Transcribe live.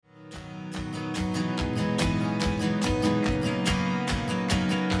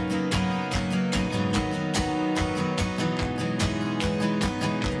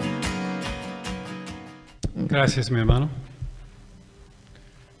Gracias, mi hermano.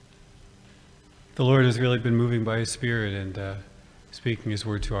 The Lord has really been moving by His Spirit and speaking His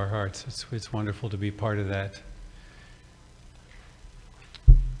word to our hearts. It's wonderful to be part of that.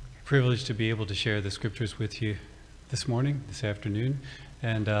 Privileged to be able to share the scriptures with you this morning, this afternoon.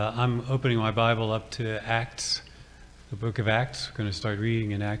 And I'm opening my Bible up to Acts, the book of Acts. We're going to start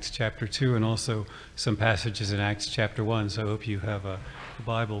reading in Acts chapter 2 and also some passages in Acts chapter 1. So I hope you have a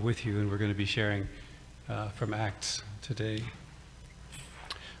Bible with you, and we're going to be sharing from Acts today.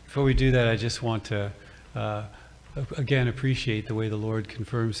 Before we do that, I just want to again appreciate the way the Lord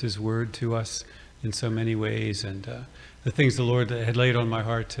confirms His word to us in so many ways, and the things the Lord had laid on my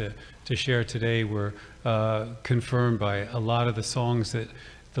heart to share today were confirmed by a lot of the songs that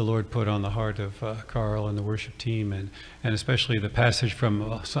the Lord put on the heart of Carl and the worship team, and especially the passage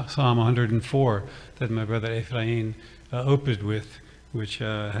from Psalm 104 that my brother Ephraim opened with, which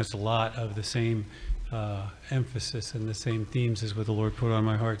has a lot of the same emphasis and the same themes as what the Lord put on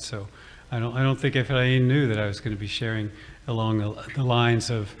my heart. So I don't think Ephraim knew that I was going to be sharing along the lines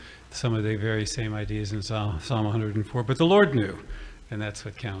of some of the very same ideas in Psalm 104, but the Lord knew, and that's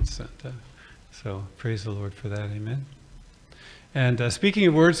what counts. And, so praise the Lord for that. Amen. And speaking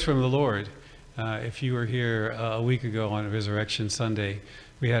of words from the Lord, if you were here a week ago on Resurrection Sunday,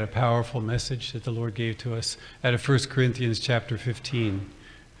 we had a powerful message that the Lord gave to us out of 1 Corinthians chapter 15.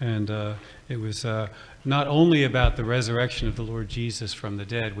 And it was not only about the resurrection of the Lord Jesus from the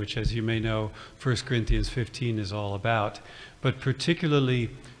dead, which, as you may know, 1 Corinthians 15 is all about, but particularly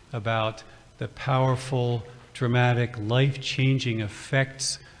about the powerful, dramatic, life-changing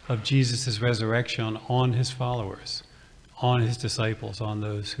effects of Jesus' resurrection on his followers, on his disciples, on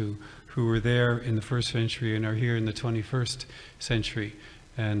those who were there in the first century and are here in the 21st century.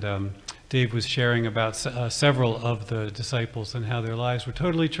 And Dave was sharing about several of the disciples and how their lives were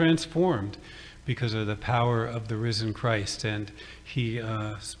totally transformed because of the power of the risen Christ. And he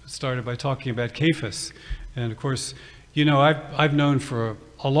started by talking about Cephas. And of course, you know, I've known for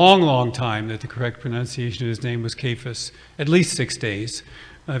a long, long time that the correct pronunciation of his name was Cephas, at least 6 days.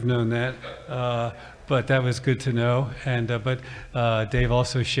 I've known that. But that was good to know. And but Dave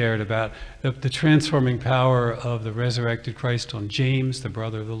also shared about the transforming power of the resurrected Christ on James, the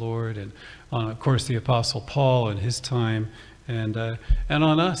brother of the Lord, and on, of course, the Apostle Paul in his time, and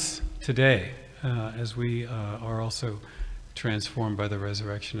on us today as we are also transformed by the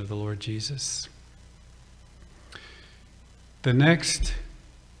resurrection of the Lord Jesus. The next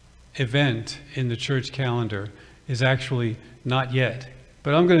event in the church calendar is actually not yet,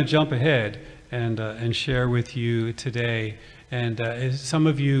 but I'm going to jump ahead and share with you today. And as some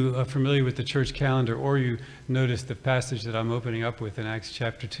of you are familiar with the church calendar, or you notice the passage that I'm opening up with in Acts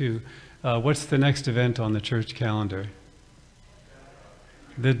chapter 2, what's the next event on the church calendar?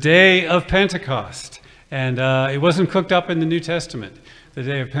 The day of Pentecost. And it wasn't cooked up in the New Testament. The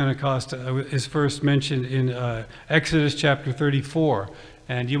day of Pentecost is first mentioned in Exodus chapter 34.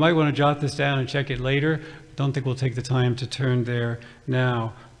 And you might want to jot this down and check it later. Don't think we'll take the time to turn there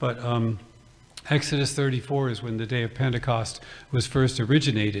now. But Exodus 34 is when the day of Pentecost was first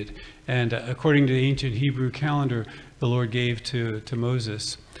originated. And according to the ancient Hebrew calendar, the Lord gave to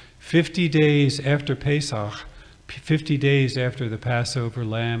Moses 50 days after Pesach, 50 days after the Passover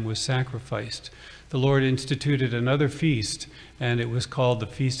lamb was sacrificed, the Lord instituted another feast, and it was called the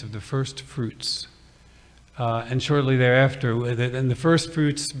Feast of the First Fruits. And shortly thereafter, and the first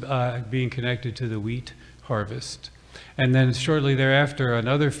fruits being connected to the wheat harvest. And then shortly thereafter,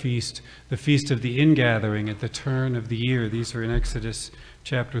 another feast, the Feast of the Ingathering at the turn of the year. These are in Exodus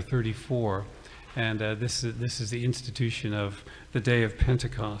chapter 34. And this is the institution of the day of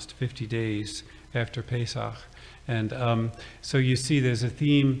Pentecost, 50 days after Pesach. And so you see there's a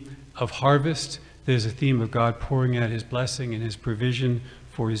theme of harvest. There's a theme of God pouring out his blessing and his provision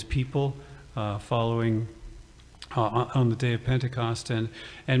for his people following on the day of Pentecost. And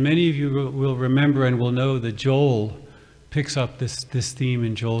many of you will remember and will know that Joel picks up this theme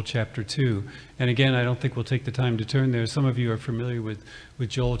in Joel chapter 2. And again, I don't think we'll take the time to turn there. Some of you are familiar with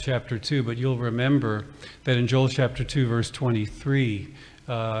Joel chapter 2, but you'll remember that in Joel chapter 2, verse 23,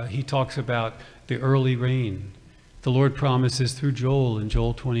 he talks about the early rain. The Lord promises through Joel in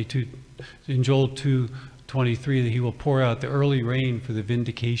Joel 2:23 that he will pour out the early rain for the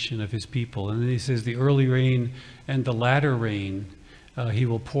vindication of his people. And then he says the early rain and the latter rain he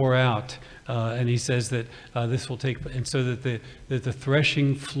will pour out, and he says that this will take, and so that the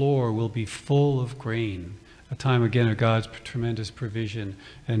threshing floor will be full of grain, a time again of God's tremendous provision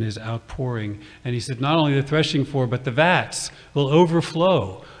and his outpouring. And he said not only the threshing floor, but the vats will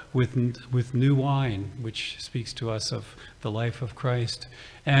overflow with new wine, which speaks to us of the life of Christ,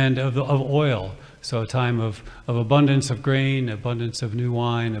 and of oil So a time of abundance of grain, abundance of new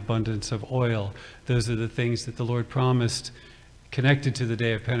wine, abundance of oil. Those are the things that the Lord promised connected to the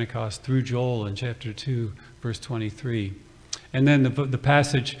day of Pentecost through Joel in chapter 2, verse 23. And then the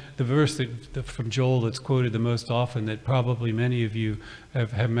passage, the verse from Joel that's quoted the most often, that probably many of you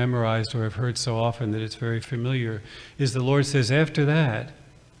have memorized or have heard so often that it's very familiar, is the Lord says, after that,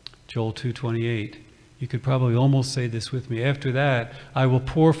 Joel 2:28, you could probably almost say this with me, after that, I will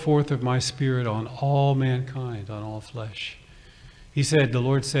pour forth of my Spirit on all mankind, on all flesh. He said, the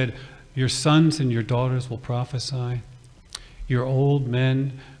Lord said, your sons and your daughters will prophesy. Your old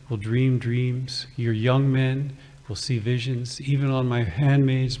men will dream dreams. Your young men will see visions. Even on my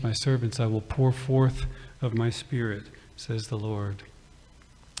handmaids, my servants, I will pour forth of my Spirit, says the Lord.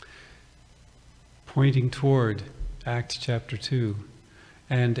 Pointing toward Acts chapter 2.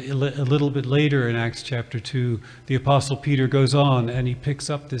 And a little bit later in Acts chapter 2, the Apostle Peter goes on and he picks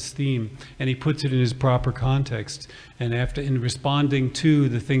up this theme and he puts it in his proper context. And in responding to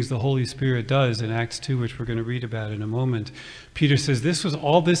the things the Holy Spirit does in Acts 2, which we're going to read about in a moment, Peter says,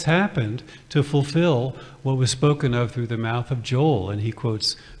 all this happened to fulfill what was spoken of through the mouth of Joel. And he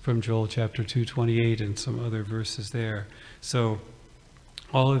quotes from Joel chapter 2:28 and some other verses there. So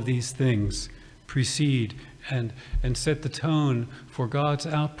all of these things precede and set the tone for God's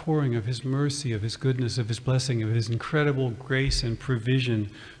outpouring of his mercy, of his goodness, of his blessing, of his incredible grace and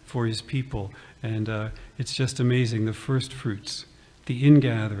provision for his people. And it's just amazing, the first fruits, the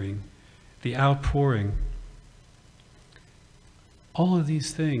ingathering, the outpouring. All of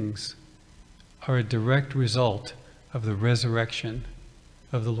these things are a direct result of the resurrection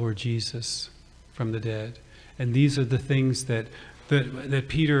of the Lord Jesus from the dead. And these are the things that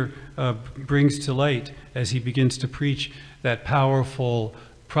Peter brings to light as he begins to preach that powerful,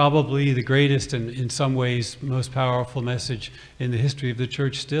 probably the greatest and in some ways most powerful message in the history of the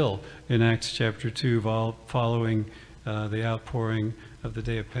church still in Acts chapter 2, following the outpouring of the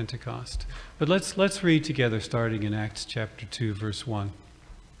day of Pentecost. But let's read together starting in Acts chapter 2, verse 1.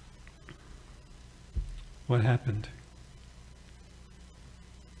 What happened?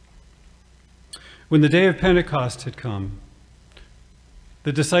 When the day of Pentecost had come,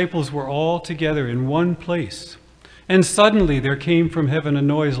 the disciples were all together in one place, and suddenly there came from heaven a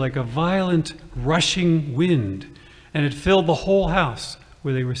noise like a violent rushing wind, and it filled the whole house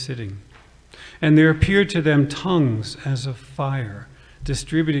where they were sitting. And there appeared to them tongues as of fire,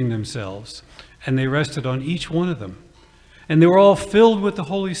 distributing themselves, and they rested on each one of them. And they were all filled with the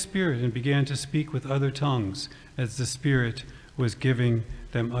Holy Spirit and began to speak with other tongues as the Spirit was giving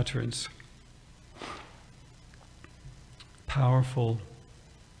them utterance. Powerful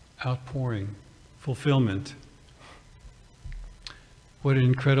outpouring, fulfillment. What an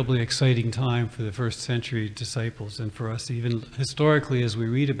incredibly exciting time for the first century disciples and for us even historically as we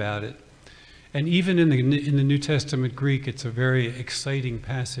read about it. And even in the New Testament Greek, it's a very exciting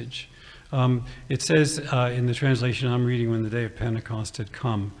passage. It says in the translation I'm reading, when the day of Pentecost had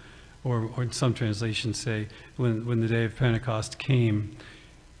come, or some translations say when the day of Pentecost came.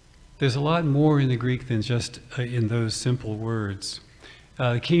 There's a lot more in the Greek than just in those simple words.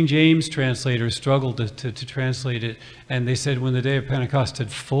 The King James translators struggled to translate it, and they said when the day of Pentecost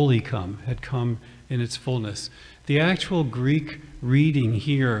had fully come, had come in its fullness. The actual Greek reading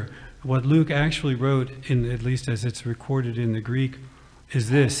here, what Luke actually wrote, at least as it's recorded in the Greek,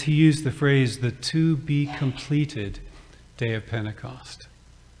 is this. He used the phrase, the to be completed day of Pentecost.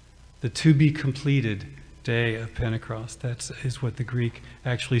 The to be completed day of Pentecost. That is what the Greek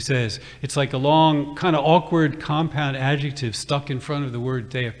actually says. It's like a long, kind of awkward compound adjective stuck in front of the word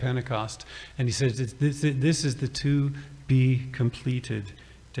day of Pentecost. And he says this is the to be completed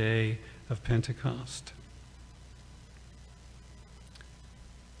day of Pentecost.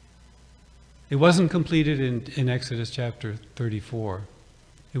 It wasn't completed in Exodus chapter 34.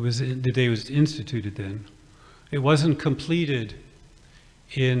 The day was instituted then. It wasn't completed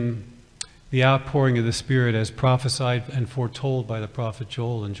in the outpouring of the Spirit as prophesied and foretold by the prophet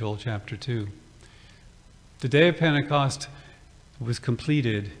Joel in Joel chapter 2. The day of Pentecost was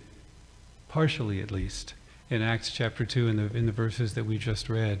completed, partially at least, in Acts chapter 2 in the verses that we just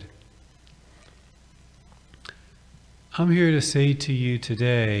read. I'm here to say to you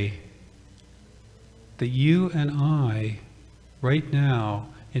today that you and I, right now,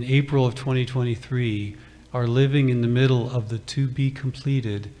 in April of 2023, are living in the middle of the to be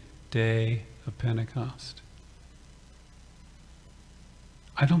completed day of Pentecost.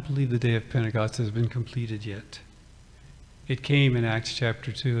 I don't believe the day of Pentecost has been completed yet. It came in Acts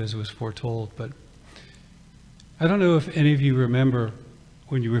chapter 2 as was foretold, but I don't know if any of you remember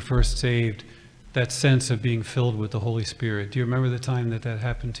when you were first saved, that sense of being filled with the Holy Spirit. Do you remember the time that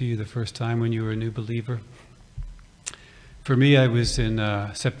happened to you, the first time when you were a new believer? For me, I was in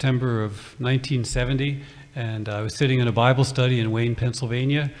September of 1970, and I was sitting in a Bible study in Wayne,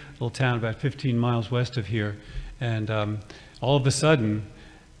 Pennsylvania, a little town about 15 miles west of here, and all of a sudden,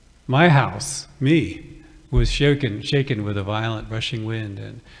 my house, me, was shaken with a violent rushing wind,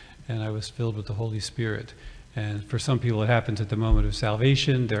 and I was filled with the Holy Spirit. And for some people, it happens at the moment of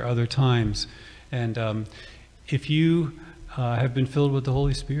salvation. There are other times. And if you have been filled with the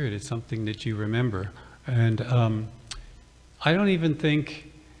Holy Spirit, it's something that you remember. And I don't even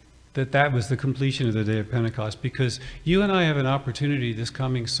think that was the completion of the day of Pentecost, because you and I have an opportunity this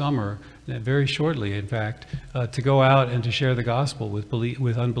coming summer, very shortly, in fact, to go out and to share the gospel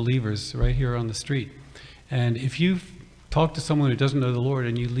with unbelievers right here on the street. And if you talk to someone who doesn't know the Lord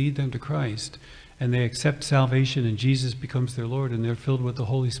and you lead them to Christ, and they accept salvation and Jesus becomes their Lord and they're filled with the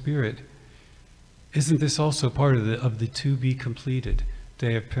Holy Spirit, isn't this also part of the to be completed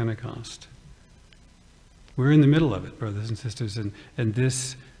day of Pentecost? We're in the middle of it, brothers and sisters, and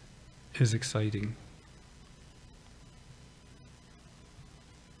this is exciting.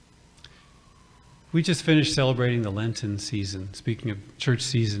 We just finished celebrating the Lenten season, speaking of church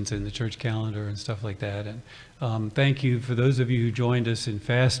seasons and the church calendar and stuff like that. And thank you for those of you who joined us in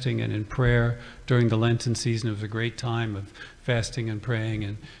fasting and in prayer during the Lenten season. It was a great time of fasting and praying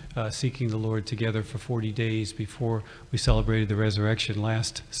and seeking the Lord together for 40 days before we celebrated the resurrection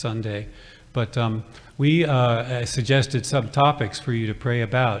last Sunday. But we suggested some topics for you to pray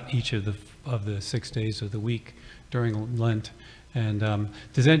about each of the 6 days of the week during Lent. And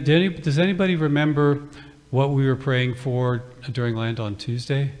does anybody remember what we were praying for during Lent on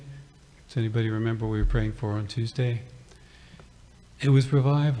Tuesday? Does anybody remember what we were praying for on Tuesday? It was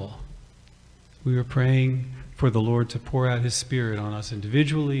revival. We were praying for the Lord to pour out His Spirit on us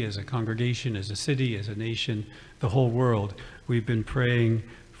individually, as a congregation, as a city, as a nation, the whole world. We've been praying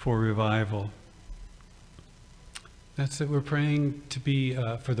for revival. That's it. We're praying to be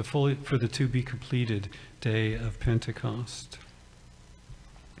for the to be completed day of Pentecost.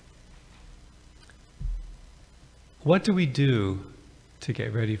 What do we do to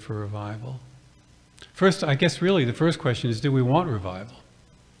get ready for revival? First, I guess really the first question is, do we want revival?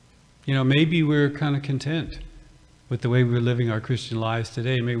 You know, maybe we're kind of content with the way we're living our Christian lives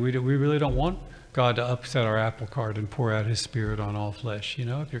today. Maybe we really don't want God to upset our apple cart and pour out His Spirit on all flesh. You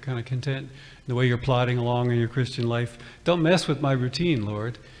know, if you're kind of content in the way you're plodding along in your Christian life, don't mess with my routine,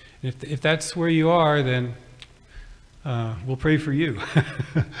 Lord. If that's where you are, then we'll pray for you.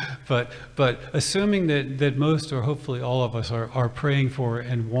 but assuming that most, or hopefully all of us, are praying for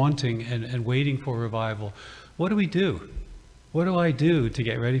and wanting and waiting for revival, what do we do? What do I do to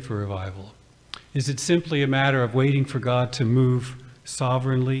get ready for revival? Is it simply a matter of waiting for God to move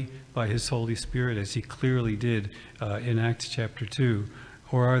sovereignly by His Holy Spirit, as He clearly did in Acts chapter 2?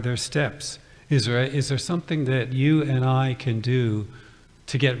 Or are there steps? Is there something that you and I can do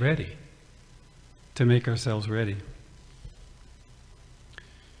to get ready, to make ourselves ready?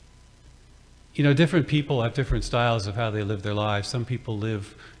 You know, different people have different styles of how they live their lives. Some people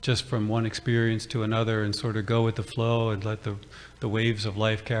live just from one experience to another and sort of go with the flow and let the waves of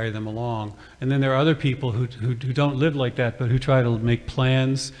life carry them along. And then there are other people who don't live like that, but who try to make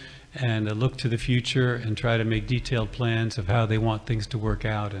plans and look to the future and try to make detailed plans of how they want things to work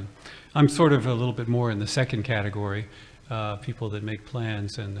out. And I'm sort of a little bit more in the second category, people that make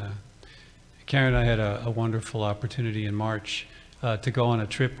plans. And Karen and I had a wonderful opportunity in March to go on a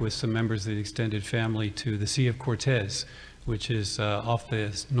trip with some members of the extended family to the Sea of Cortez, which is off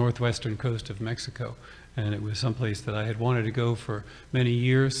the northwestern coast of Mexico. And it was someplace that I had wanted to go for many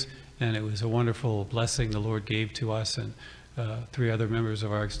years, and it was a wonderful blessing the Lord gave to us and 3 other members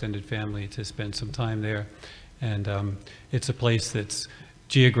of our extended family to spend some time there. And it's a place that's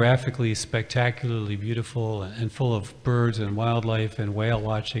geographically spectacularly beautiful and full of birds and wildlife and whale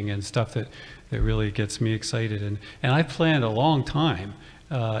watching and stuff that really gets me excited. And I planned a long time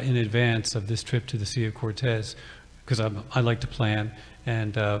in advance of this trip to the Sea of Cortez, because I like to plan.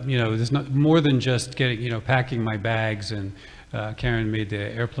 And you know, there's not more than just packing my bags, and Karen made the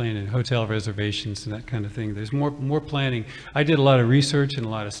airplane and hotel reservations and that kind of thing. There's more planning. I did a lot of research and a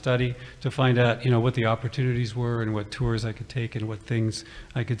lot of study to find out, what the opportunities were and what tours I could take and what things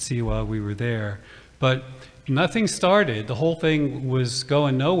I could see while we were there. But nothing started. The whole thing was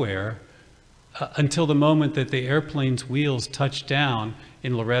going nowhere until the moment that the airplane's wheels touched down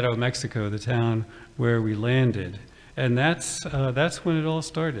in Laredo, Mexico, the town where we landed. And that's when it all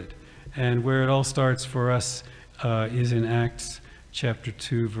started. And where it all starts for us is in Acts chapter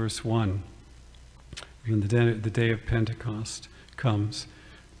 2, verse 1. When the day of Pentecost comes.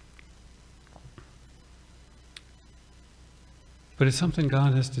 But it's something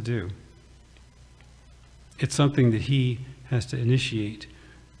God has to do. It's something that he has to initiate.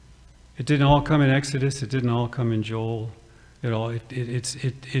 It didn't all come in Exodus. It didn't all come in Joel.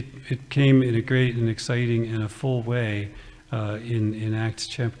 It came in a great and exciting and a full way in Acts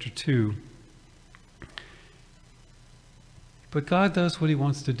chapter 2. But God does what he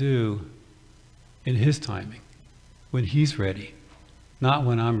wants to do in his timing, when he's ready, not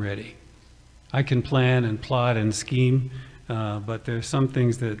when I'm ready. I can plan and plot and scheme, but there's some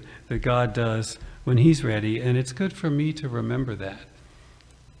things that God does when he's ready, and it's good for me to remember that.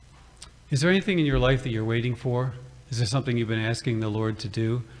 Is there anything in your life that you're waiting for? Is there something you've been asking the Lord to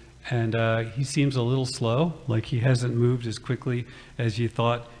do? And he seems a little slow, like he hasn't moved as quickly as you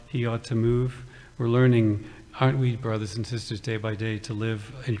thought he ought to move. We're learning, aren't we, brothers and sisters, day by day, to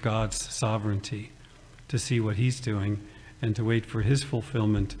live in God's sovereignty, to see what he's doing, and to wait for his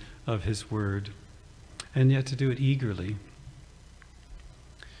fulfillment of his word, and yet to do it eagerly.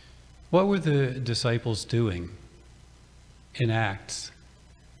 What were the disciples doing in Acts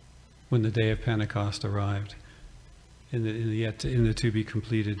when the day of Pentecost arrived, in the to be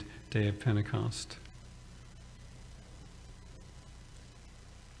completed day of Pentecost?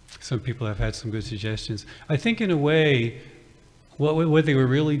 Some people have had some good suggestions. I think in a way, what they were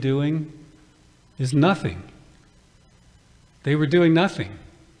really doing is nothing. They were doing nothing.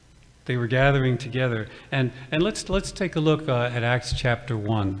 They were gathering together. And let's take a look at Acts chapter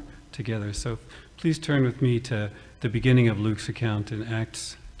 1 together. So please turn with me to the beginning of Luke's account in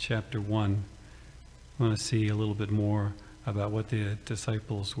Acts chapter 1. I want to see a little bit more about what the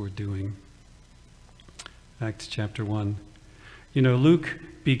disciples were doing. Acts chapter 1. You know, Luke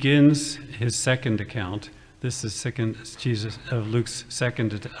begins his second account. This is Luke's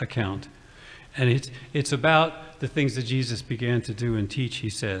second account. And it's about the things that Jesus began to do and teach, he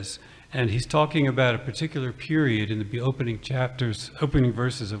says. And he's talking about a particular period in the opening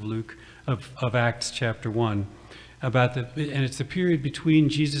verses of of Acts chapter 1. And it's the period between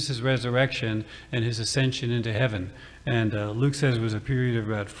Jesus' resurrection and his ascension into heaven. And Luke says it was a period of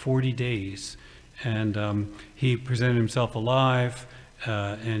about 40 days. And he presented himself alive,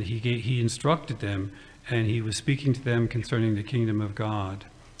 and he instructed them, and he was speaking to them concerning the kingdom of God.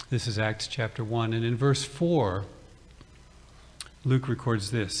 This is Acts chapter 1. And in verse 4, Luke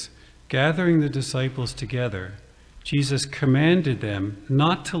records this: gathering the disciples together, Jesus commanded them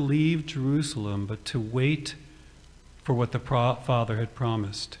not to leave Jerusalem, but to wait for what the Father had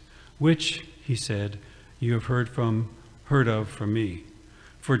promised, which, he said, you have heard of from me.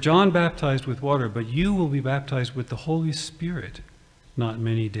 For John baptized with water, but you will be baptized with the Holy Spirit not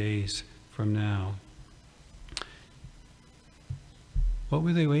many days from now. What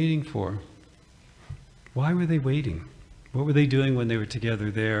were they waiting for? Why were they waiting? What were they doing when they were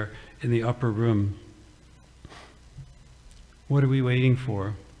together there in the upper room? What are we waiting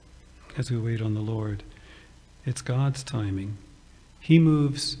for as we wait on the Lord? It's God's timing. He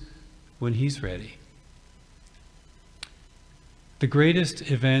moves when he's ready. The greatest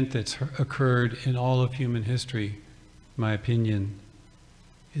event that's occurred in all of human history, in my opinion,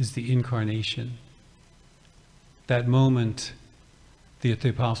 is the incarnation. That moment that the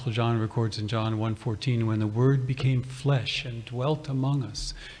Apostle John records in John 1:14, when the Word became flesh and dwelt among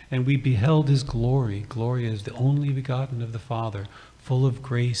us, and we beheld his glory. Glory as the only begotten of the Father, full of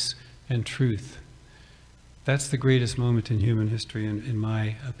grace and truth. That's the greatest moment in human history, in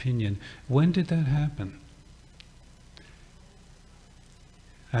my opinion. When did that happen?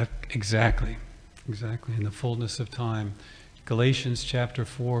 Exactly, in the fullness of time. Galatians chapter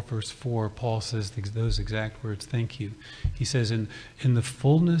 4, verse 4, Paul says those exact words, thank you. He says, in the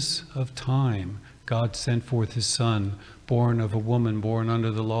fullness of time, God sent forth his Son, born of a woman, born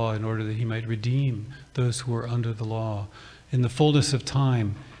under the law, in order that he might redeem those who were under the law. In the fullness of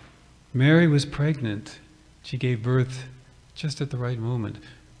time, Mary was pregnant. She gave birth just at the right moment.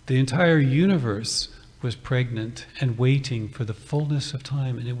 The entire universe was pregnant and waiting for the fullness of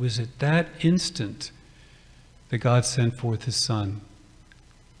time. And it was at that instant that God sent forth his Son.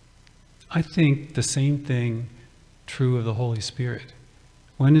 I think the same thing true of the Holy Spirit.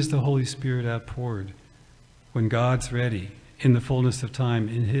 When is the Holy Spirit outpoured? When God's ready, in the fullness of time,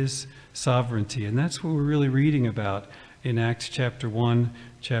 in his sovereignty. And that's what we're really reading about in Acts chapter 1,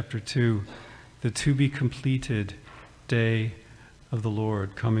 chapter 2, the to be completed day of the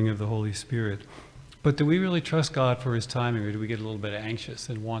Lord, coming of the Holy Spirit. But do we really trust God for his timing, or do we get a little bit anxious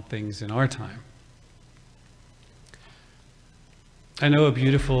and want things in our time? I know a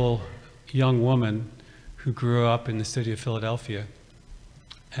beautiful young woman who grew up in the city of Philadelphia,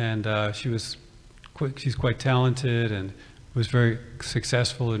 and she's quite talented and was very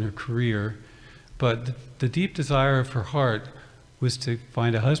successful in her career, but the deep desire of her heart was to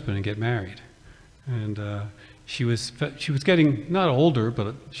find a husband and get married. And she was getting not older,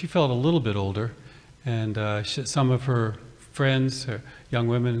 but she felt a little bit older. And some of her friends, young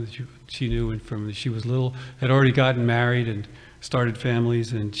women she knew from she was little, had already gotten married and started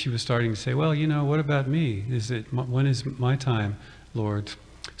families. And she was starting to say, well, what about me? When is my time, Lord?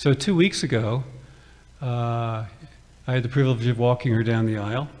 So 2 weeks ago, I had the privilege of walking her down the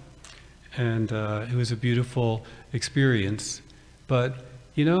aisle. And it was a beautiful experience. But,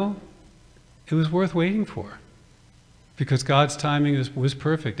 it was worth waiting for. Because God's timing was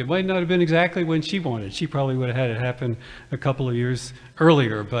perfect. It might not have been exactly when she wanted. She probably would have had it happen a couple of years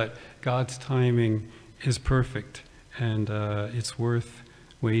earlier, but God's timing is perfect, and it's worth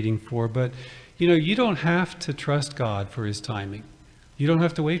waiting for. But, you don't have to trust God for his timing. You don't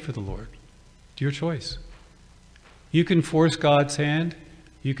have to wait for the Lord. It's your choice. You can force God's hand.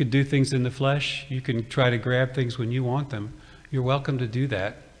 You can do things in the flesh. You can try to grab things when you want them. You're welcome to do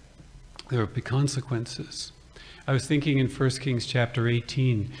that. There will be consequences. I was thinking in 1 Kings chapter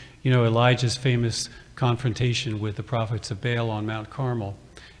 18, Elijah's famous confrontation with the prophets of Baal on Mount Carmel.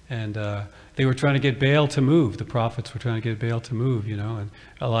 And they were trying to get Baal to move. The prophets were trying to get Baal to move, and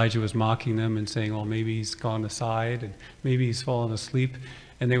Elijah was mocking them and saying, well, maybe he's gone aside and maybe he's fallen asleep.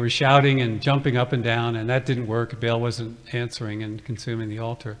 And they were shouting and jumping up and down, and that didn't work. Baal wasn't answering and consuming the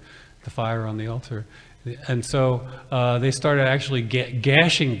altar, the fire on the altar. And so they started actually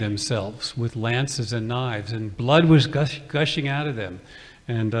gashing themselves with lances and knives, and blood was gushing out of them.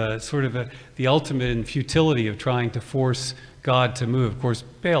 And sort of the ultimate in futility of trying to force God to move. Of course,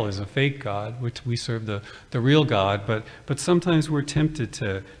 Baal is a fake God, which we serve the real God, but sometimes we're tempted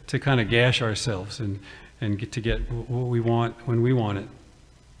to kind of gash ourselves and get what we want when we want it.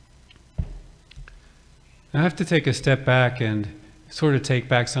 I have to take a step back and sort of take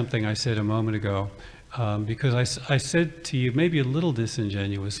back something I said a moment ago. Because I said to you, maybe a little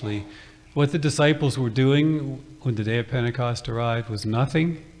disingenuously, what the disciples were doing when the day of Pentecost arrived was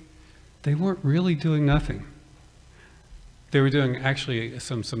nothing. They weren't really doing nothing. They were doing actually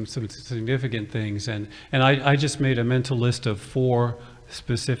some significant things. And I just made a mental list of 4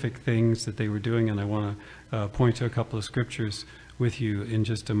 specific things that they were doing, and I want to point to a couple of scriptures with you in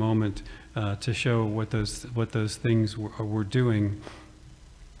just a moment to show what those things were doing.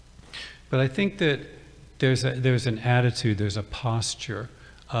 But I think that there's an attitude, there's a posture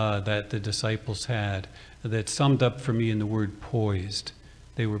that the disciples had that summed up for me in the word poised.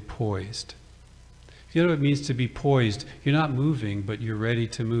 They were poised. You know what it means to be poised? You're not moving, but you're ready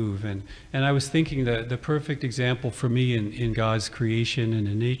to move. And I was thinking that the perfect example for me in God's creation and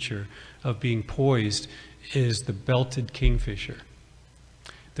in nature of being poised is the belted kingfisher.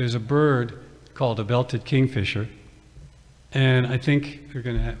 There's a bird called a belted kingfisher, and I think you're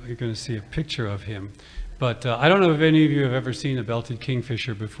going to see a picture of him. But I don't know if any of you have ever seen a belted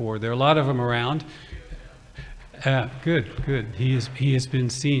kingfisher before. There are a lot of them around. Good. He has been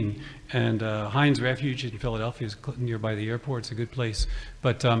seen. And Heinz Refuge in Philadelphia is nearby the airport. It's a good place.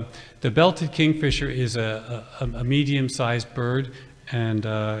 But the belted kingfisher is a medium-sized bird, and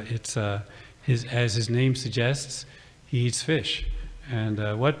as his name suggests, he eats fish.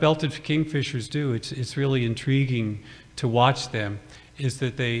 And what belted kingfishers do, it's really intriguing to watch them, is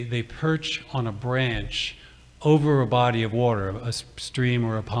that they perch on a branch over a body of water, a stream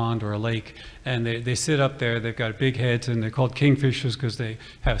or a pond or a lake, and they sit up there. They've got big heads, and they're called kingfishers because they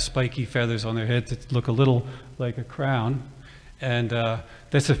have spiky feathers on their heads that look a little like a crown. And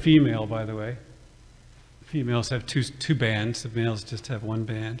that's a female, by the way. Females have two bands. The males just have one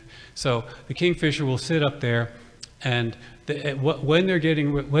band. So the kingfisher will sit up there, and when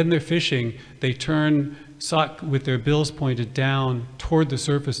they're fishing, they turn with their bills pointed down toward the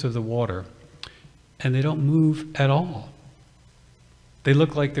surface of the water, and they don't move at all. They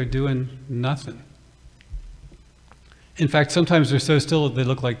look like they're doing nothing. In fact, sometimes they're so still that they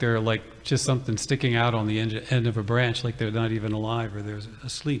look like they're like just something sticking out on the end of a branch, like they're not even alive or they're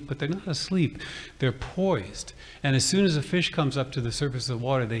asleep. But they're not asleep. They're poised. And as soon as a fish comes up to the surface of the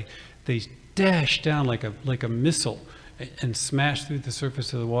water, they dash down like a missile and smash through the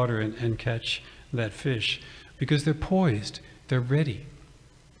surface of the water and catch that fish, because they're poised. They're ready.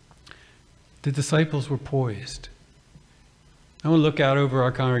 The disciples were poised. I want to look out over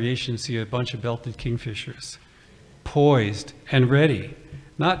our congregation and see a bunch of belted kingfishers, poised and ready,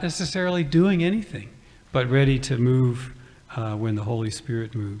 not necessarily doing anything, but ready to move when the Holy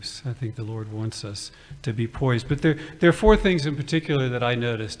Spirit moves. I think the Lord wants us to be poised. But there are 4 things in particular that I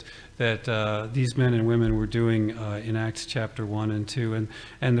noticed that these men and women were doing in Acts chapter 1 and 2.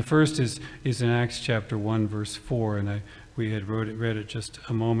 And the first is in Acts chapter 1, verse 4, and we had read it just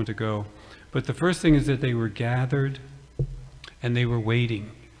a moment ago. But the first thing is that they were gathered and they were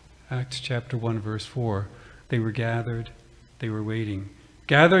waiting. Acts chapter 1, verse 4. They were gathered, they were waiting.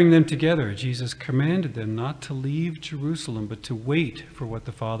 Gathering them together, Jesus commanded them not to leave Jerusalem, but to wait for what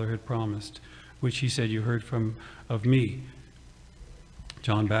the Father had promised, which he said, you heard of me.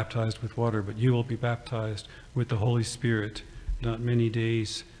 John baptized with water, but you will be baptized with the Holy Spirit not many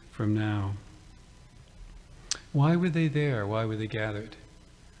days from now. Why were they there? Why were they gathered?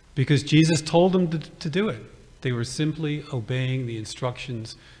 Because Jesus told them to do it. They were simply obeying the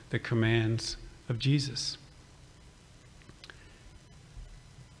instructions, the commands of Jesus.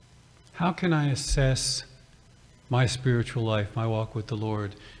 How can I assess my spiritual life, my walk with the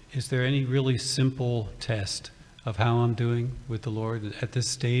Lord? Is there any really simple test of how I'm doing with the Lord at this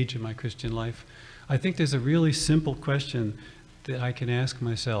stage in my Christian life? I think there's a really simple question that I can ask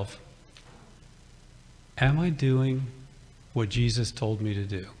myself. Am I doing what Jesus told me to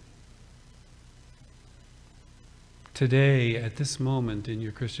do? Today, at this moment in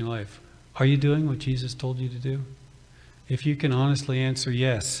your Christian life, are you doing what Jesus told you to do? If you can honestly answer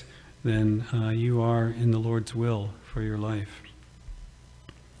yes, then you are in the Lord's will for your life.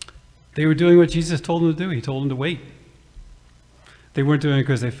 They were doing what Jesus told them to do. He told them to wait. They weren't doing it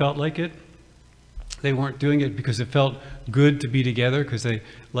because they felt like it. They weren't doing it because it felt good to be together, because they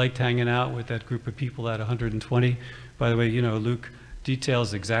liked hanging out with that group of people, that 120. By the way, Luke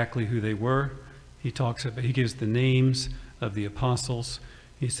details exactly who they were. He gives the names of the apostles.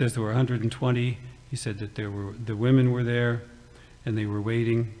 He says there were 120. He said that the women were there and they were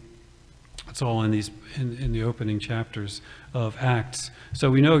waiting. It's all in the opening chapters of Acts.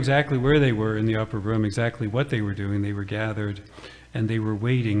 So we know exactly where they were in the upper room, exactly what they were doing. They were gathered and they were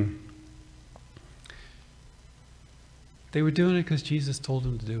waiting. They were doing it because Jesus told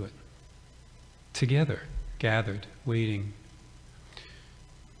them to do it. Together, gathered, waiting.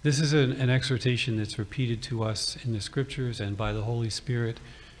 This is an exhortation that's repeated to us in the scriptures and by the Holy Spirit.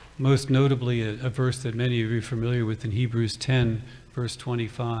 Most notably, a verse that many of you are familiar with in Hebrews 10, verse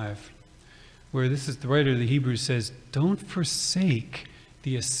 25. Where the writer of the Hebrews says, don't forsake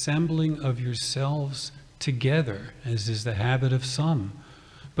the assembling of yourselves together, as is the habit of some,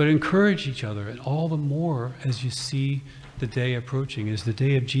 but encourage each other, and all the more as you see the day approaching. As the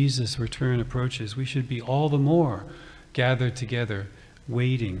day of Jesus' return approaches, we should be all the more gathered together,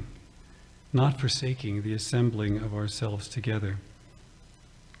 waiting, not forsaking the assembling of ourselves together.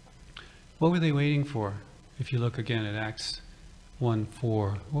 What were they waiting for? If you look again at Acts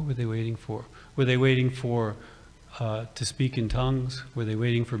 1:4, what were they waiting for? Were they waiting for to speak in tongues? Were they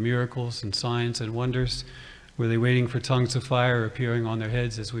waiting for miracles and signs and wonders? Were they waiting for tongues of fire appearing on their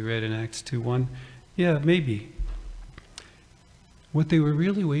heads, as we read in Acts 2:1? Yeah, maybe. What they were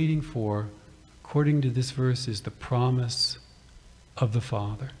really waiting for, according to this verse, is the promise of the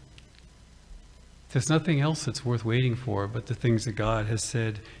Father. There's nothing else that's worth waiting for but the things that God has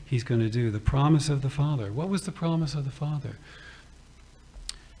said he's going to do. The promise of the Father. What was the promise of the Father?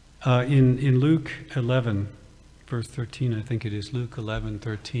 In Luke 11, verse 13, I think it is, Luke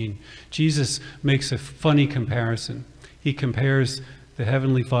 11:13, Jesus makes a funny comparison. He compares the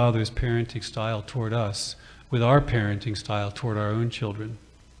Heavenly Father's parenting style toward us with our parenting style toward our own children.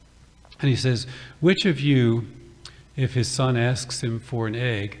 And he says, which of you, if his son asks him for an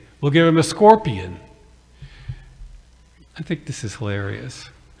egg, will give him a scorpion? I think this is hilarious.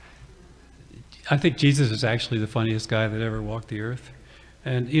 I think Jesus is actually the funniest guy that ever walked the earth.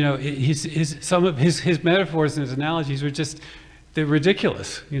 And, some of his metaphors and his analogies were they're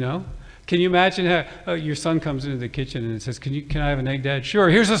ridiculous, Can you imagine how your son comes into the kitchen and says, can I have an egg, Dad? Sure,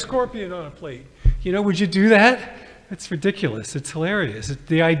 here's a scorpion on a plate. Would you do that? It's ridiculous. It's hilarious.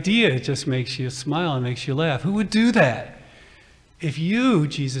 The idea just makes you smile and makes you laugh. Who would do that? If you,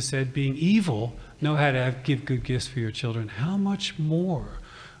 Jesus said, being evil, know how to give good gifts for your children, how much more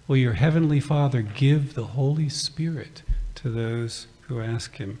will your Heavenly Father give the Holy Spirit to those who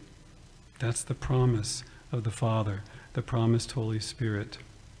ask him? That's the promise of the Father, the promised Holy Spirit.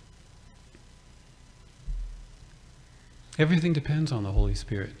 Everything depends on the Holy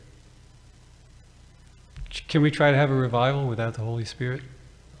Spirit. Can we try to have a revival without the Holy Spirit?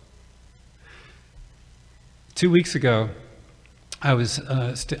 2 weeks ago, I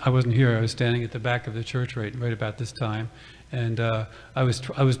wasn't here. I was standing at the back of the church right about this time, and I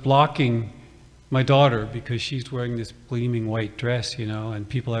was blocking my daughter because she's wearing this gleaming white dress, and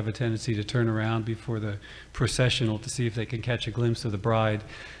people have a tendency to turn around before the processional to see if they can catch a glimpse of the bride.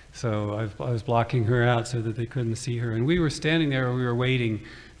 So I was blocking her out so that they couldn't see her. And we were standing there, we were waiting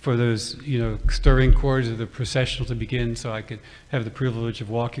for those, stirring chords of the processional to begin so I could have the privilege of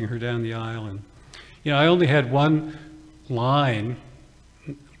walking her down the aisle. And, I only had one line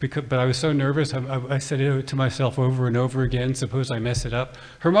but I was so nervous, I said it to myself over and over again, suppose I mess it up.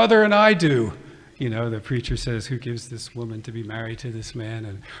 Her mother and I do. You know, the preacher says, who gives this woman to be married to this man?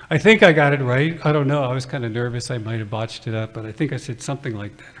 And I think I got it right. I don't know. I was kind of nervous. I might have botched it up, but I think I said something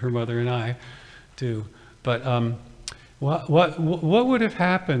like that. Her mother and I do. But what would have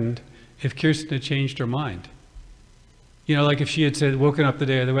happened if Kirsten had changed her mind? You know, like if she had said, woken up the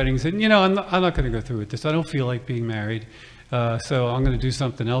day of the wedding and said, you know, I'm not going to go through with this. I don't feel like being married, so I'm going to do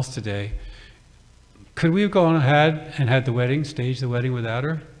something else today. Could we have gone ahead and had the wedding, staged the wedding without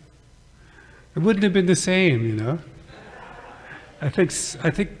her? It wouldn't have been the same, you know. I think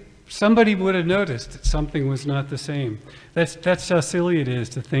somebody would have noticed that something was not the same. That's how silly it is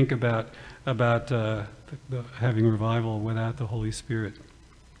to think about having revival without the Holy Spirit.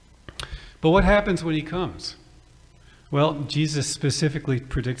 But what happens when he comes? Well, Jesus specifically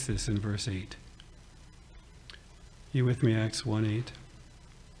predicts this in verse 8. You with me, Acts 1:8?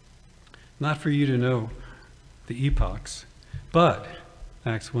 Not for you to know the epochs, but,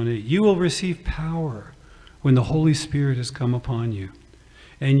 Acts 1:8, you will receive power when the Holy Spirit has come upon you,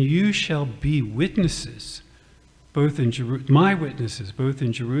 and you shall be witnesses, my witnesses, both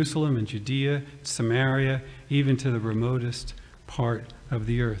in Jerusalem and Judea, Samaria, even to the remotest part of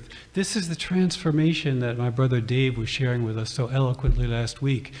the earth. This is the transformation that my brother Dave was sharing with us so eloquently last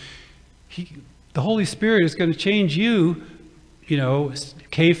week. The Holy Spirit is going to change you, you know,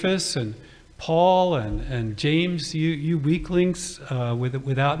 Cephas and Paul and James, you weaklings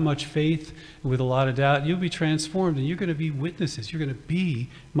without much faith, with a lot of doubt. You'll be transformed, and you're going to be witnesses. You're going to be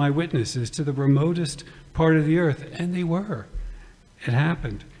my witnesses to the remotest part of the earth. And they were. It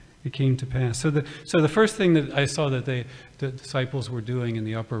happened. It came to pass. So the first thing that I saw that the disciples were doing in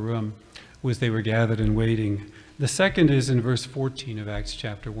the upper room was they were gathered and waiting. The second is in verse 14 of Acts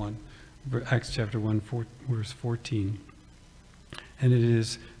chapter 1. Acts chapter 1, verse 14. And it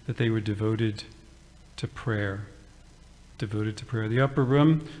is that they were devoted to prayer. Devoted to prayer. The upper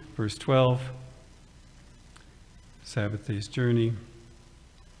room, verse 12. Sabbath day's journey.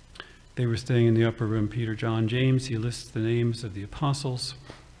 They were staying in the upper room, Peter, John, James. He lists the names of the apostles.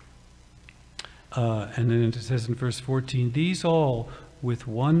 And then it says in verse 14, these all with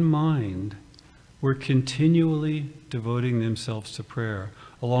one mind were continually devoting themselves to prayer,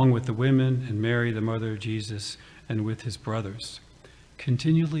 along with the women and Mary, the mother of Jesus, and with his brothers.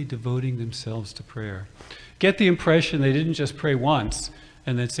 Continually devoting themselves to prayer. Get the impression they didn't just pray once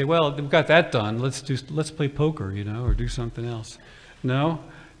and then say, well, we've got that done. Let's play poker, you know, or do something else. No,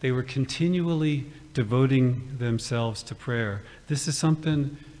 they were continually devoting themselves to prayer. This is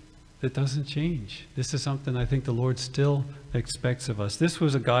something that doesn't change. This is something I think the Lord still expects of us. This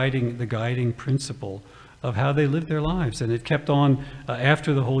was the guiding principle of how they lived their lives, and it kept on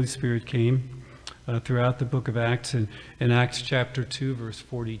after the Holy Spirit came throughout the book of Acts. In Acts chapter 2, verse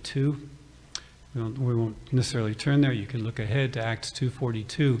 42, we won't necessarily turn there. You can look ahead to Acts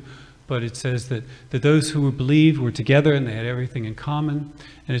 2:42, but it says that those who believed were together and they had everything in common,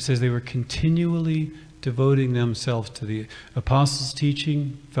 and it says they were continually devoting themselves to the apostles'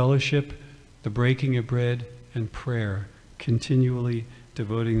 teaching, fellowship, the breaking of bread, and prayer. Continually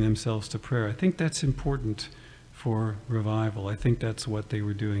devoting themselves to prayer. I think that's important for revival. I think that's what they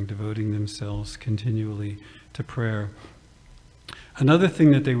were doing, devoting themselves continually to prayer. Another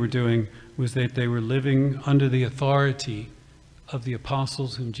thing that they were doing was that they were living under the authority of the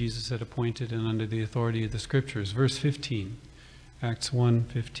apostles whom Jesus had appointed and under the authority of the scriptures. Verse 15, Acts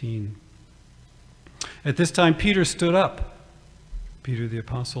 1:15. At this time, Peter stood up. Peter the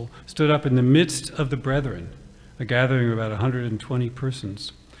apostle stood up in the midst of the brethren. A gathering of about 120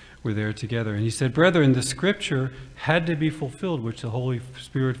 persons were there together. And he said, brethren, the scripture had to be fulfilled, which the Holy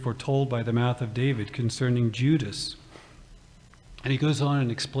Spirit foretold by the mouth of David concerning Judas. And he goes on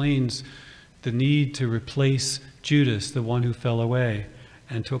and explains the need to replace Judas, the one who fell away,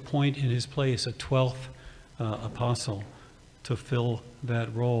 and to appoint in his place a 12th apostle to fill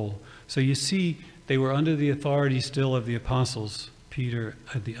that role. So you see, they were under the authority still of the apostles, Peter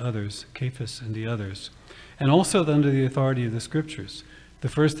and the others, Cephas and the others, and also under the authority of the scriptures. The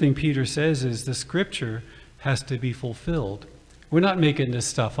first thing Peter says is the scripture has to be fulfilled. We're not making this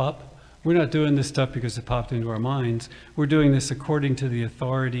stuff up. We're not doing this stuff because it popped into our minds. We're doing this according to the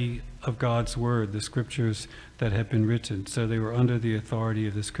authority of God's word, the scriptures that have been written. So they were under the authority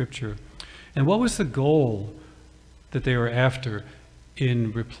of the scripture. And what was the goal that they were after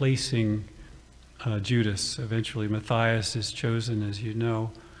in replacing Judas? Eventually Matthias is chosen, as you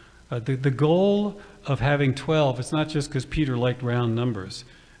know. The goal of having 12, it's not just because Peter liked round numbers,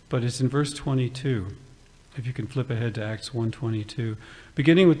 but it's in verse 22. If you can flip ahead to Acts 1:22.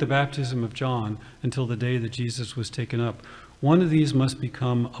 Beginning with the baptism of John until the day that Jesus was taken up, one of these must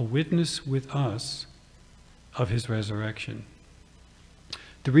become a witness with us of his resurrection.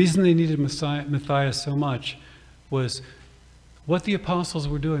 The reason they needed Matthias so much was what the apostles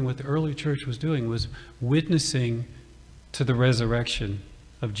were doing, what the early church was doing, was witnessing to the resurrection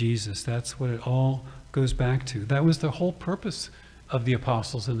of Jesus. That's what it all goes back to. That was the whole purpose of the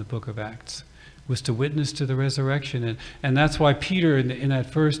apostles in the book of Acts, was to witness to the resurrection. And that's why Peter, in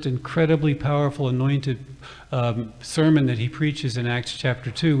that first incredibly powerful, anointed sermon that he preaches in Acts chapter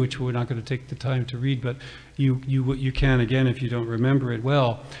 2, which we're not going to take the time to read, but you can again if you don't remember it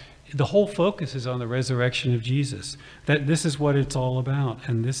well, the whole focus is on the resurrection of Jesus. That this is what it's all about,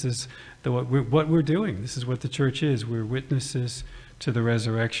 and this is what we're doing. This is what the church is. We're witnesses to the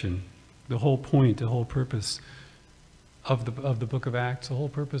resurrection. The whole point, the whole purpose of the book of Acts, the whole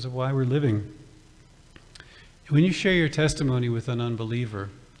purpose of why we're living. When you share your testimony with an unbeliever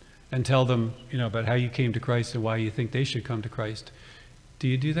and tell them, about how you came to Christ and why you think they should come to Christ, do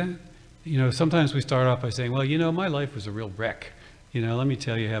you do that? Sometimes we start off by saying, well, my life was a real wreck. Let me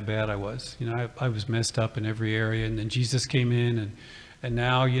tell you how bad I was. I was messed up in every area, and then Jesus came in, and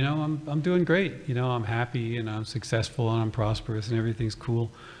now, I'm doing great. I'm happy, and I'm successful, and I'm prosperous, and everything's cool.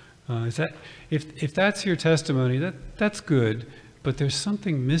 If that's your testimony, that's good, but there's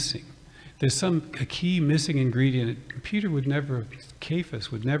something missing. There's a key missing ingredient. Peter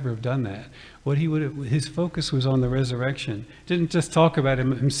Cephas would never have done that. His focus was on the resurrection. Didn't just talk about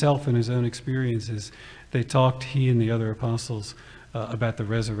himself and his own experiences. He and the other apostles about the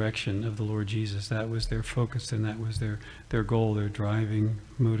resurrection of the Lord Jesus. That was their focus, and that was their goal, their driving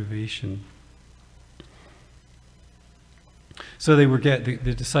motivation. So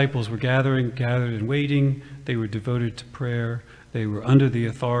the disciples were gathered and waiting. They were devoted to prayer. They were under the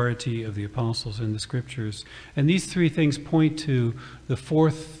authority of the apostles in the scriptures. And these three things point to the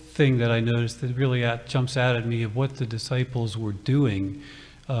fourth thing that I noticed that really jumps out at me of what the disciples were doing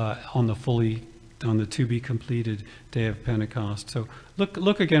on the to be completed day of Pentecost. So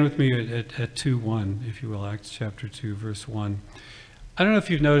look again with me at 2:1, if you will, Acts chapter 2, verse 1. I don't know if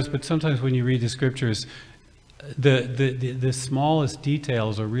you've noticed, but sometimes when you read the scriptures, the smallest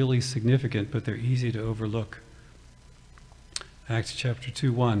details are really significant, but they're easy to overlook. Acts chapter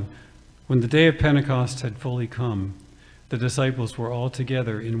 2:1. When the day of Pentecost had fully come, the disciples were all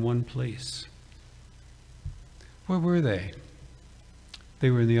together in one place. Where were they? They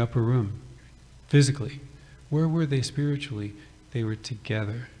were in the upper room, physically. Where were they spiritually? They were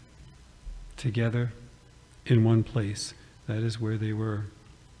together. Together in one place. That is where they were.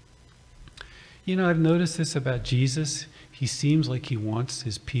 I've noticed this about Jesus. He seems like he wants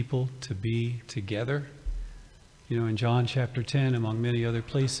his people to be together. In John chapter 10, among many other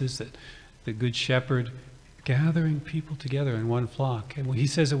places, that the good shepherd gathering people together in one flock. And he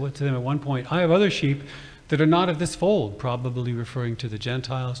says to them at one point, I have other sheep that are not of this fold, probably referring to the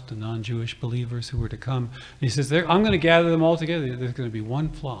Gentiles, the non-Jewish believers who were to come. And he says, I'm going to gather them all together. There's going to be one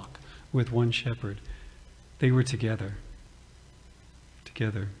flock with one shepherd. They were together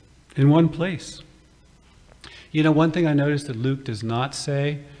in one place. One thing I noticed that Luke does not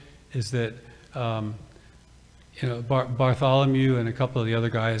say is that Bartholomew and a couple of the other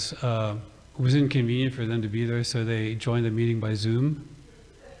guys, it was inconvenient for them to be there, so they joined the meeting by Zoom.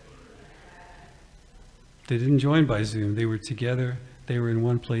 They didn't join by Zoom. They were together. They were in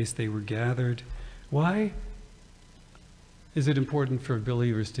one place. They were gathered. Why is it important for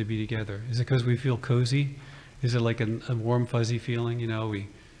believers to be together? Is it because we feel cozy? Is it like a warm, fuzzy feeling? We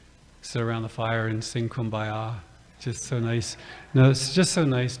sit around the fire and sing Kumbaya. Just so nice. No, it's just so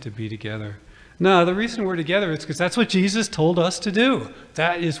nice to be together. No, the reason we're together is because that's what Jesus told us to do.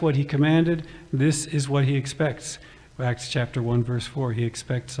 That is what he commanded. This is what he expects. Acts chapter 1, verse 4, he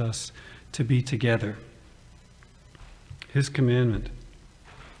expects us to be together. His commandment.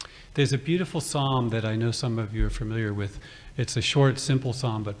 There's a beautiful psalm that I know some of you are familiar with. It's a short, simple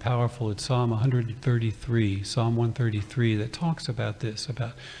psalm, but powerful. It's Psalm 133, Psalm 133, that talks about this,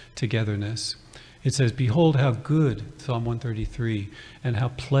 about togetherness. It says, behold how good, Psalm 133, and how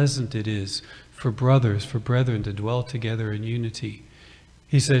pleasant it is for brethren to dwell together in unity.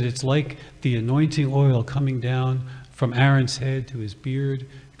 He said it's like the anointing oil coming down from Aaron's head to his beard,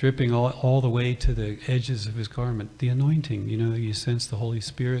 dripping all the way to the edges of his garment. The anointing, you sense the Holy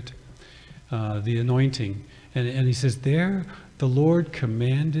Spirit, the anointing. And he says, there the Lord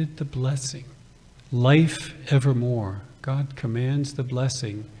commanded the blessing, life evermore. God commands the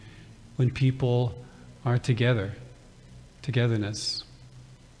blessing when people are together, togetherness.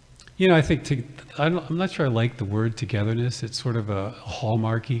 I think, I'm not sure I like the word togetherness. It's sort of a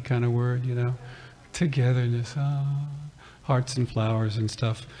hallmarky kind of word, Togetherness, hearts and flowers and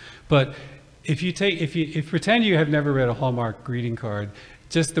stuff. But if pretend you have never read a Hallmark greeting card,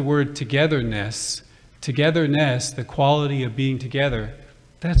 just the word togetherness, the quality of being together,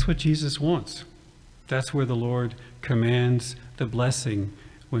 that's what Jesus wants. That's where the Lord commands the blessing,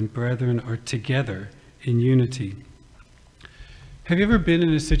 when brethren are together in unity. Have you ever been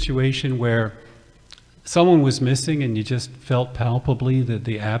in a situation where someone was missing and you just felt palpably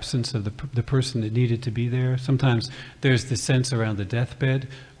the absence of the person that needed to be there? Sometimes there's the sense around the deathbed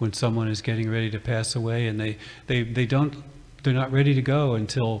when someone is getting ready to pass away, and they're not ready to go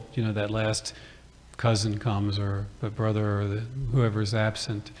until, that last cousin comes, or the brother, or whoever's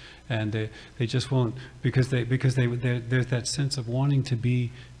absent, and they just won't, because there's that sense of wanting to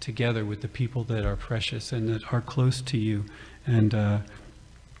be together with the people that are precious and that are close to you. And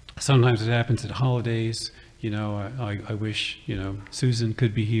sometimes it happens at holidays. I wish Susan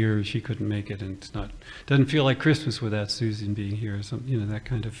could be here. She couldn't make it, and doesn't feel like Christmas without Susan being here. That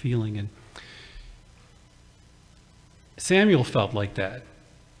kind of feeling. And Samuel felt like that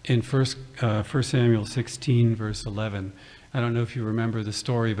in 1 Samuel 16, verse 11. I don't know if you remember the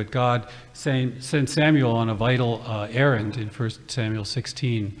story, but God sent Samuel on a vital errand in 1 Samuel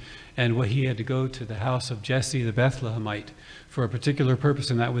 16, and he had to go to the house of Jesse the Bethlehemite for a particular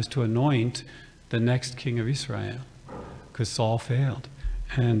purpose, and that was to anoint the next king of Israel, because Saul failed,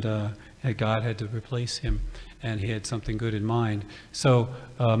 and God had to replace him, and he had something good in mind. So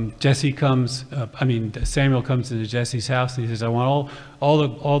Samuel comes into Jesse's house, and he says, I want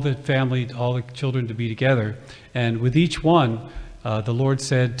all the family, all the children to be together. And with each one, the Lord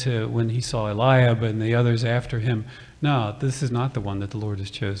said when he saw Eliab and the others after him, no, this is not the one that the Lord has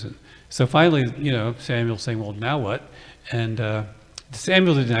chosen. So finally, Samuel's saying, well, now what? And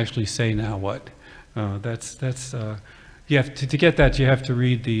Samuel didn't actually say, now what? You have to get that, you have to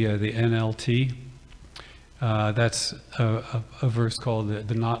read the NLT. That's a verse called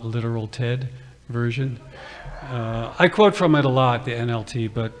the Not Literal Ted version. I quote from it a lot, the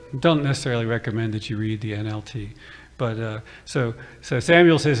NLT, but don't necessarily recommend that you read the NLT. But so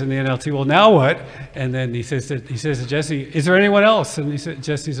Samuel says in the NLT, well, now what? And then he says to Jesse, is there anyone else? And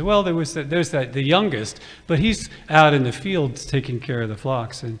Jesse says, well, there's the youngest, but he's out in the fields taking care of the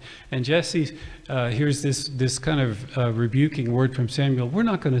flocks. And Jesse hears this kind of rebuking word from Samuel. We're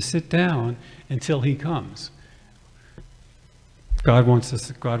not going to sit down until he comes. God wants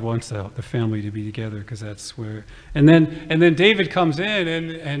the family to be together, because that's where. And then David comes in,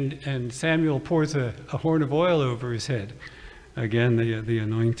 and Samuel pours a horn of oil over his head. Again, the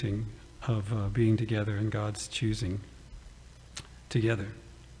anointing of being together and God's choosing together.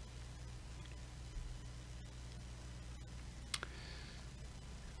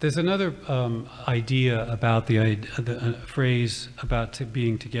 There's another idea about the phrase about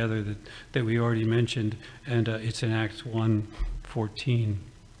being together that we already mentioned, and it's in Acts 1:14.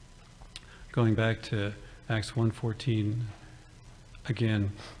 Going back to Acts 1:14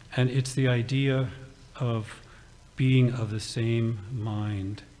 again, and it's the idea of being of the same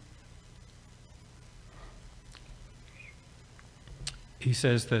mind. He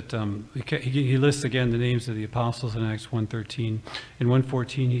says that he lists again the names of the apostles in Acts 1:13. In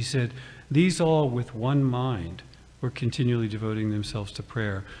 1:14 he said, these all with one mind were continually devoting themselves to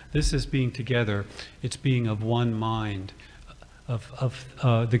prayer. This is being together. It's being of one mind.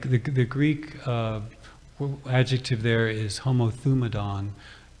 The Greek adjective there is homothumadon,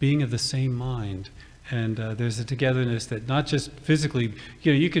 being of the same mind. And there's a togetherness that not just physically,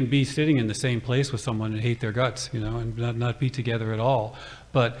 you can be sitting in the same place with someone and hate their guts, and not be together at all.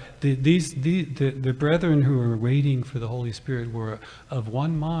 But the brethren who were waiting for the Holy Spirit were of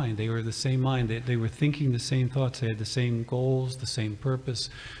one mind. They were the same mind. They were thinking the same thoughts. They had the same goals, the same purpose,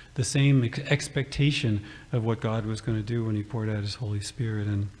 the same expectation of what God was going to do when he poured out his Holy Spirit.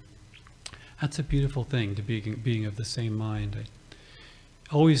 And that's a beautiful thing, to being of the same mind.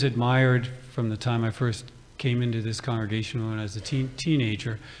 Always admired, from the time I first came into this congregation when I was a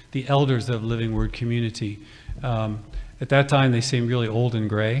teenager, the elders of Living Word Community. At that time, they seemed really old and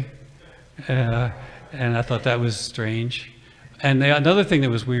gray, and I thought that was strange. And another thing that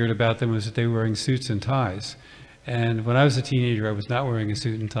was weird about them was that they were wearing suits and ties. And when I was a teenager, I was not wearing a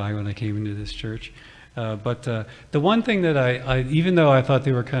suit and tie when I came into this church. But the one thing that I, even though I thought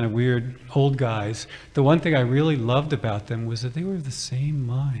they were kind of weird old guys, the one thing I really loved about them was that they were of the same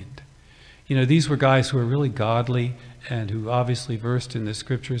mind. These were guys who were really godly and who obviously versed in the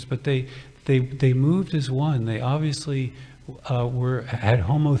scriptures, but they moved as one. They obviously had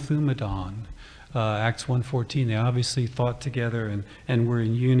homothumadon, Acts 1:14. They obviously thought together and were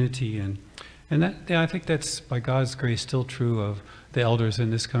in unity. And that, I think that's, by God's grace, still true of the elders in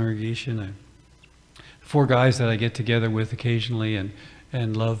this congregation. 4 guys that I get together with occasionally, and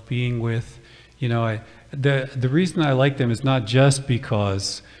and love being with. The reason I like them is not just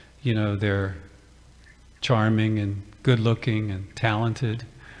because, they're charming and good-looking and talented.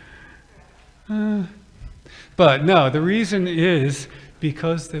 But no, the reason is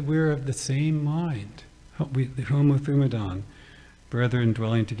because that we're of the same mind. The homothumadon, brethren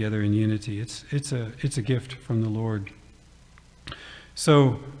dwelling together in unity. It's a gift from the Lord.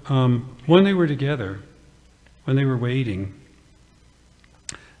 So when they were together, when they were waiting,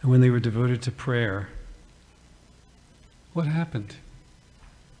 and when they were devoted to prayer, what happened?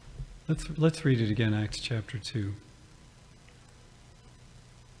 Let's read it again, Acts chapter 2.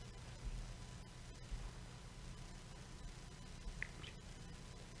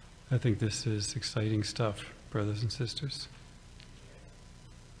 I think this is exciting stuff, brothers and sisters.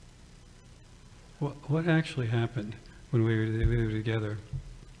 What actually happened when we were together?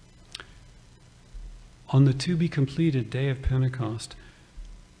 On the to-be-completed day of Pentecost,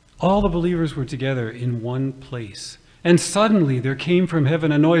 all the believers were together in one place. And suddenly there came from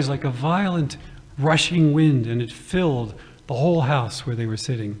heaven a noise like a violent rushing wind, and it filled the whole house where they were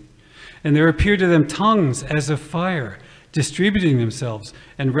sitting. And there appeared to them tongues as of fire, distributing themselves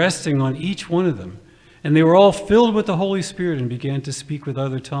and resting on each one of them. And they were all filled with the Holy Spirit and began to speak with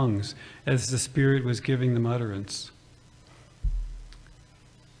other tongues as the Spirit was giving them utterance.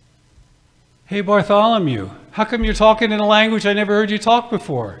 Hey, Bartholomew, how come you're talking in a language I never heard you talk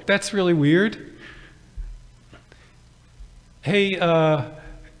before? That's really weird. Hey,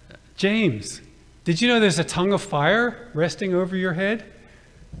 James, did you know there's a tongue of fire resting over your head?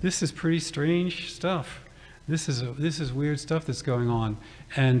 This is pretty strange stuff. This is weird stuff that's going on.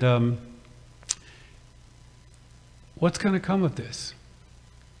 And what's going to come of this?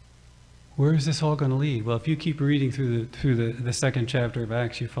 Where is this all going to lead? Well, if you keep reading through the second chapter of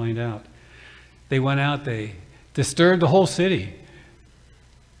Acts, you find out. They went out, they disturbed the whole city.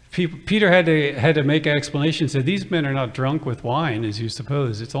 Peter had to make an explanation, said, these men are not drunk with wine, as you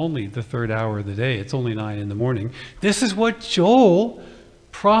suppose. It's only the third hour of the day. It's only 9 a.m. This is what Joel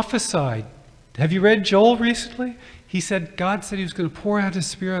prophesied. Have you read Joel recently? He said, God said he was going to pour out his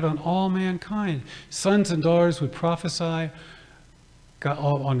Spirit on all mankind. Sons and daughters would prophesy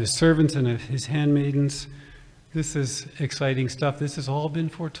on his servants and his handmaidens. This is exciting stuff. This has all been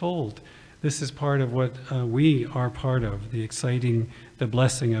foretold. This is part of what we are part of, the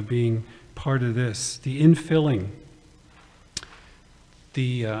blessing of being part of this, the infilling,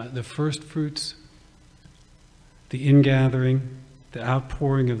 the first fruits, the ingathering, the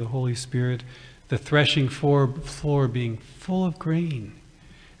outpouring of the Holy Spirit, the threshing floor being full of grain,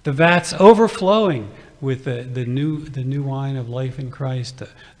 the vats overflowing with the new wine of life in Christ,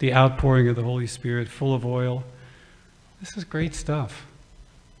 the outpouring of the Holy Spirit full of oil. This is great stuff.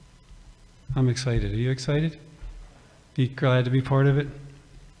 I'm excited. Are you excited? Are you glad to be part of it?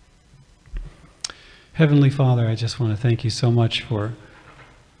 Heavenly Father, I just want to thank you so much for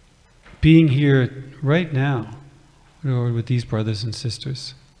being here right now, Lord, with these brothers and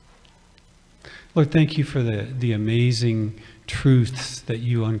sisters. Lord, thank you for the amazing truths that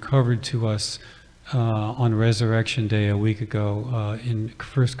you uncovered to us on Resurrection Day a week ago in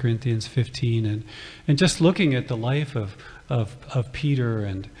 1 Corinthians 15, and just looking at the life of Peter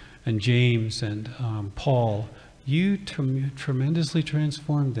and James and Paul. You tremendously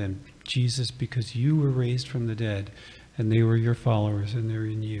transformed them, Jesus, because you were raised from the dead and they were your followers and they're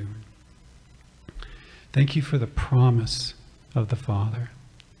in you. Thank you for the promise of the Father.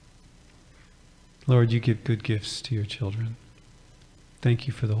 Lord, you give good gifts to your children. Thank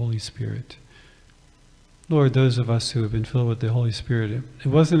you for the Holy Spirit. Lord, those of us who have been filled with the Holy Spirit, it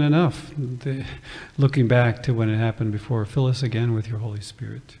wasn't enough. Looking back to when it happened before, fill us again with your Holy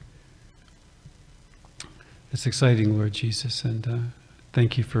Spirit. It's exciting, Lord Jesus, and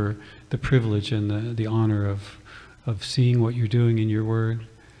thank you for the privilege and the honor of seeing what you're doing in your word.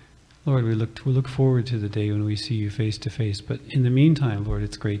 Lord, we look forward to the day when we see you face to face. But in the meantime, Lord,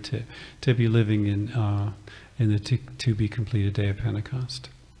 it's great to be living in the to be completed day of Pentecost.